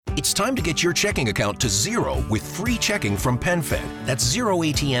It's time to get your checking account to zero with free checking from PenFed. That's zero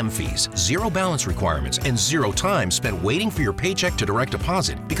ATM fees, zero balance requirements, and zero time spent waiting for your paycheck to direct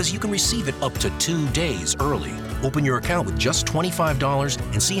deposit because you can receive it up to 2 days early. Open your account with just $25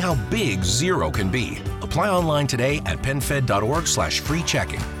 and see how big zero can be. Apply online today at PenFed.org/free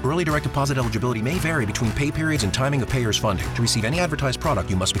checking. Early direct deposit eligibility may vary between pay periods and timing of payers' funding. To receive any advertised product,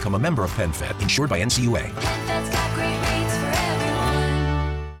 you must become a member of PenFed, insured by NCUA. PenFed's got great rates for everyone.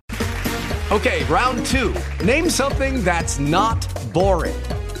 Okay, round 2. Name something that's not boring.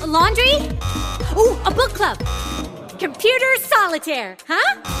 A laundry? Ooh, a book club. Computer solitaire,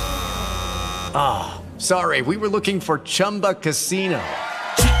 huh? Sorry, we were looking for Chumba Casino.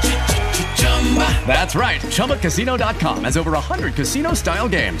 That's right. ChumbaCasino.com has over 100 casino-style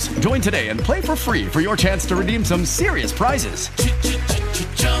games. Join today and play for free for your chance to redeem some serious prizes.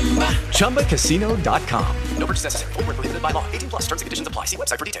 ChumbaCasino.com. No purchase necessary. Void where prohibited by law. 18 plus. Terms and conditions apply. See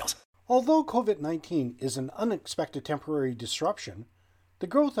website for details. Although COVID-19 is an unexpected temporary disruption, the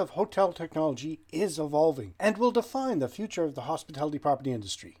growth of hotel technology is evolving and will define the future of the hospitality property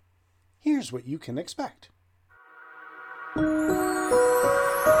industry. Here's what you can expect.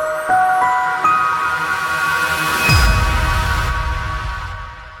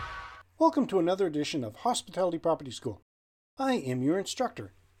 Welcome to another edition of Hospitality Property School. I am your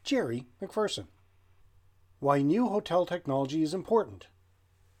instructor, Jerry McPherson. Why new hotel technology is important.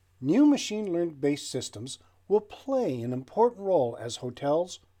 New machine learning-based systems will play an important role as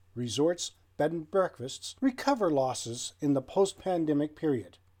hotels, resorts, bed and breakfasts recover losses in the post-pandemic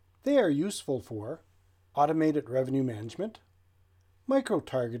period. They are useful for automated revenue management,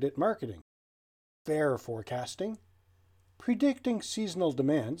 micro-targeted marketing, fare forecasting, predicting seasonal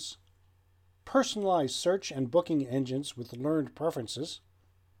demands, personalized search and booking engines with learned preferences,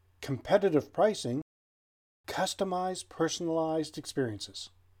 competitive pricing, customized personalized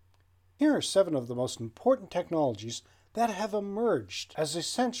experiences. Here are 7 of the most important technologies that have emerged as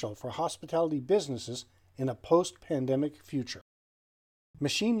essential for hospitality businesses in a post-pandemic future.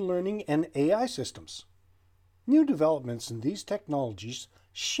 Machine learning and AI systems. New developments in these technologies,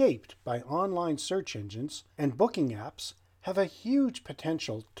 shaped by online search engines and booking apps, have a huge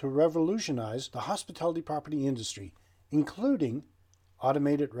potential to revolutionize the hospitality property industry, including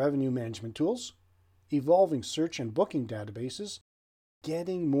automated revenue management tools, evolving search and booking databases,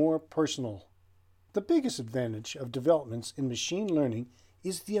 getting more personal. The biggest advantage of developments in machine learning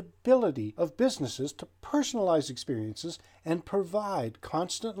is the ability of businesses to personalize experiences and provide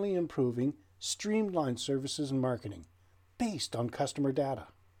constantly improving, streamlined services and marketing based on customer data.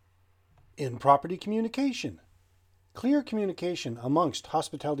 In property communication, clear communication amongst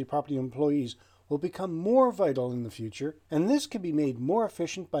hospitality property employees will become more vital in the future, and this can be made more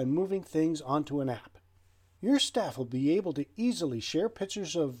efficient by moving things onto an app. Your staff will be able to easily share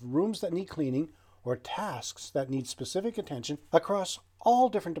pictures of rooms that need cleaning or tasks that need specific attention across all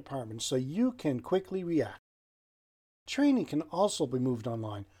different departments so you can quickly react. Training can also be moved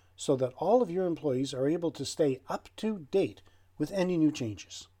online so that all of your employees are able to stay up to date with any new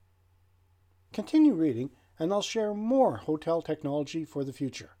changes. Continue reading and I'll share more hotel technology for the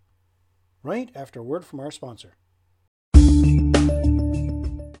future, right after a word from our sponsor.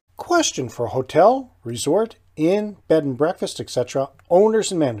 Question for hotel, resort, inn, bed and breakfast, etc.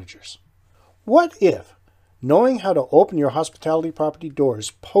 owners and managers. What if, knowing how to open your hospitality property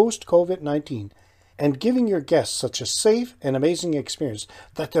doors post-COVID-19 and giving your guests such a safe and amazing experience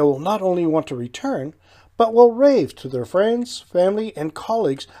that they will not only want to return, but will rave to their friends, family, and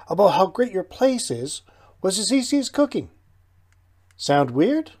colleagues about how great your place is, was as easy as cooking? Sound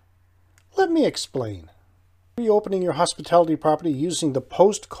weird? Let me explain. Reopening your hospitality property using the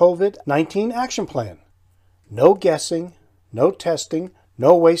post-COVID-19 action plan. No guessing, no testing,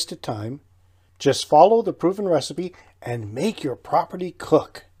 no wasted time. Just follow the proven recipe and make your property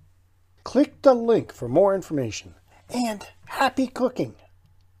cook. Click the link for more information. And happy cooking!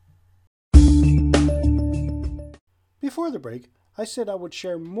 Before the break, I said I would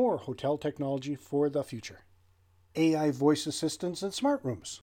share more hotel technology for the future. AI voice assistants in smart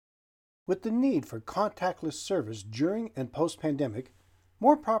rooms. With the need for contactless service during and post-pandemic,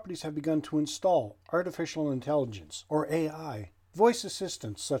 more properties have begun to install artificial intelligence, or AI, voice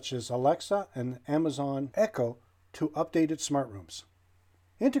assistants such as Alexa and Amazon Echo to updated smart rooms.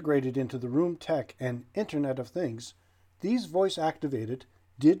 Integrated into the room tech and Internet of Things, these voice-activated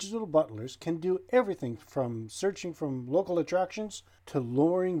digital butlers can do everything from searching from local attractions to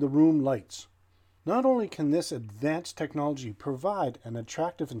lowering the room lights. Not only can this advanced technology provide an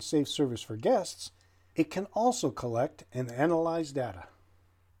attractive and safe service for guests, it can also collect and analyze data.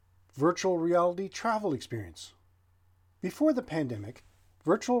 Virtual reality travel experience. Before the pandemic,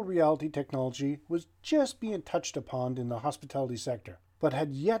 Virtual reality technology was just being touched upon in the hospitality sector, but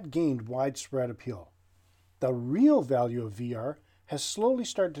had yet gained widespread appeal. The real value of VR has slowly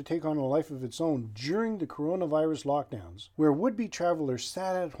started to take on a life of its own during the coronavirus lockdowns, where would-be travelers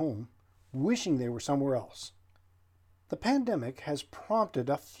sat at home wishing they were somewhere else. The pandemic has prompted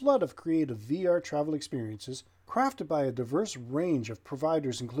a flood of creative VR travel experiences crafted by a diverse range of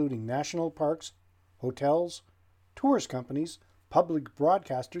providers including national parks, hotels, tourist companies, public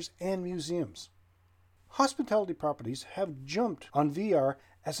broadcasters, and museums. Hospitality properties have jumped on VR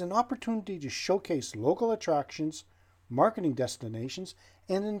as an opportunity to showcase local attractions, marketing destinations,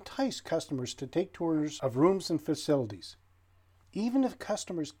 and entice customers to take tours of rooms and facilities. Even if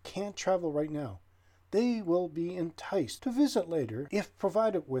customers can't travel right now, they will be enticed to visit later if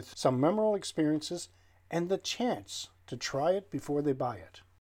provided with some memorable experiences and the chance to try it before they buy it.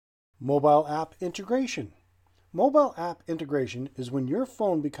 Mobile app integration. Mobile app integration is when your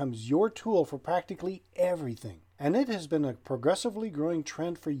phone becomes your tool for practically everything, and it has been a progressively growing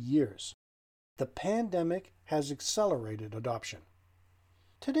trend for years. The pandemic has accelerated adoption.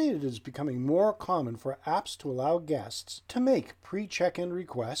 Today it is becoming more common for apps to allow guests to make pre-check-in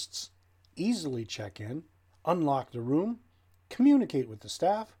requests, easily check in, unlock the room, communicate with the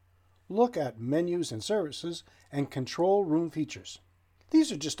staff, look at menus and services, and control room features.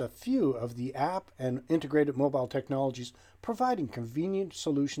 These are just a few of the app and integrated mobile technologies providing convenient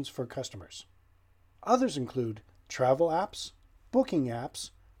solutions for customers. Others include travel apps, booking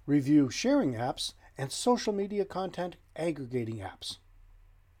apps, review sharing apps, and social media content aggregating apps.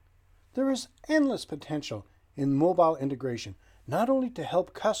 There is endless potential in mobile integration, not only to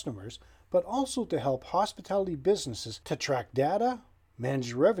help customers, but also to help hospitality businesses to track data,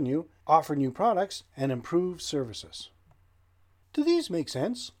 manage revenue, offer new products, and improve services. Do these make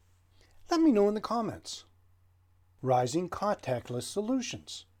sense? Let me know in the comments. Rising contactless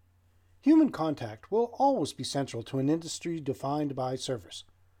solutions. Human contact will always be central to an industry defined by service,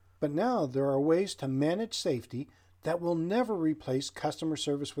 but now there are ways to manage safety that will never replace customer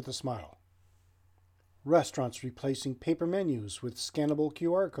service with a smile. Restaurants replacing paper menus with scannable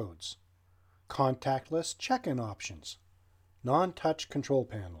QR codes. Contactless check-in options. Non-touch control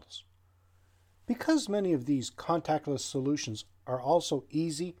panels. Because many of these contactless solutions are also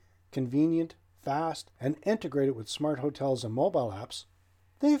easy, convenient, fast, and integrated with smart hotels and mobile apps,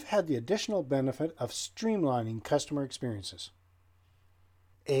 they've had the additional benefit of streamlining customer experiences.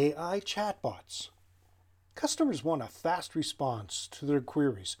 AI chatbots. Customers want a fast response to their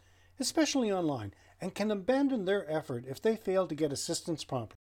queries, especially online, and can abandon their effort if they fail to get assistance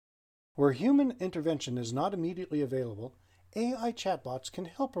promptly. Where human intervention is not immediately available, AI chatbots can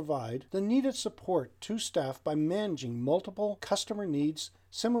help provide the needed support to staff by managing multiple customer needs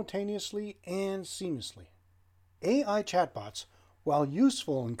simultaneously and seamlessly. AI chatbots, while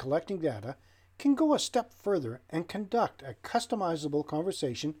useful in collecting data, can go a step further and conduct a customizable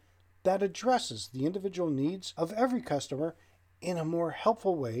conversation that addresses the individual needs of every customer in a more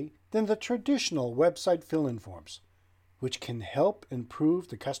helpful way than the traditional website fill-in forms, which can help improve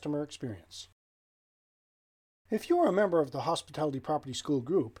the customer experience. If you are a member of the Hospitality Property School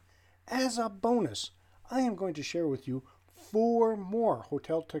group, as a bonus, I am going to share with you 4 more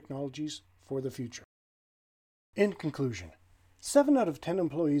hotel technologies for the future. In conclusion, 7 out of 10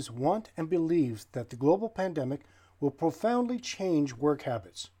 employees want and believe that the global pandemic will profoundly change work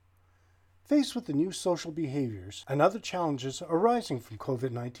habits. Faced with the new social behaviors and other challenges arising from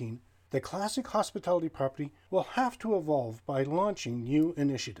COVID-19, the classic hospitality property will have to evolve by launching new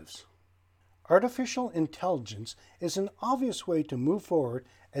initiatives. Artificial intelligence is an obvious way to move forward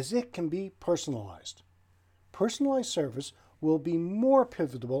as it can be personalized. Personalized service will be more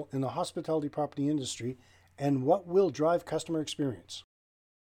pivotal in the hospitality property industry and what will drive customer experience.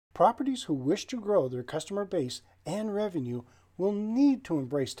 Properties who wish to grow their customer base and revenue will need to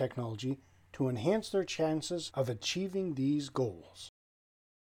embrace technology to enhance their chances of achieving these goals.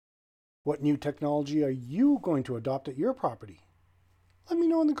 What new technology are you going to adopt at your property? Let me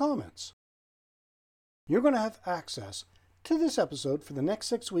know in the comments. You're going to have access to this episode for the next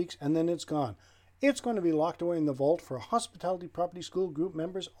 6 weeks, and then it's gone. It's going to be locked away in the vault for Hospitality Property School group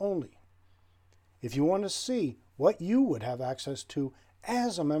members only. If you want to see what you would have access to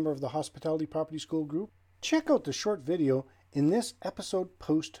as a member of the Hospitality Property School group, check out the short video in this episode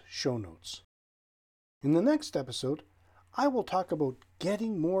post show notes. In the next episode, I will talk about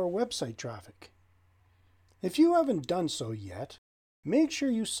getting more website traffic. If you haven't done so yet, make sure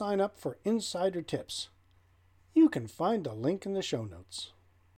you sign up for Insider Tips. You can find a link in the show notes.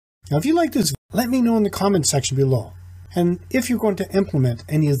 Now, if you like this, let me know in the comments section below, and if you're going to implement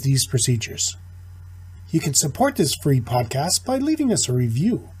any of these procedures. You can support this free podcast by leaving us a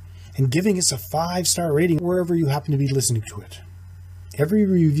review and giving us a 5-star rating wherever you happen to be listening to it. Every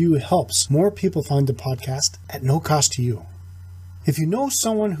review helps more people find the podcast at no cost to you. If you know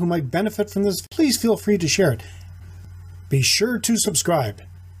someone who might benefit from this, please feel free to share it. Be sure to subscribe.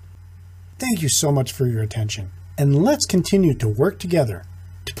 Thank you so much for your attention, and let's continue to work together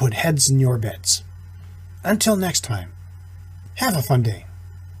to put heads in your beds. Until next time, have a fun day.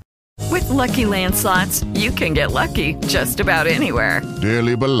 With Lucky Land Slots, you can get lucky just about anywhere.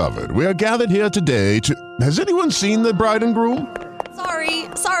 Dearly beloved, we are gathered here today to... Has anyone seen the bride and groom?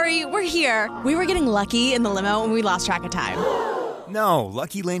 Sorry, we're here. We were getting lucky in the limo and we lost track of time. No,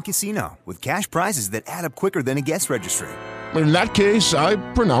 Lucky Land Casino, with cash prizes that add up quicker than a guest registry. In that case, I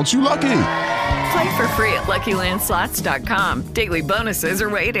pronounce you lucky. Play for free at LuckyLandSlots.com. Daily bonuses are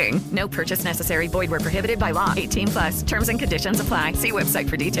waiting. No purchase necessary. Void where prohibited by law. 18+. Terms and conditions apply. See website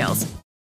for details.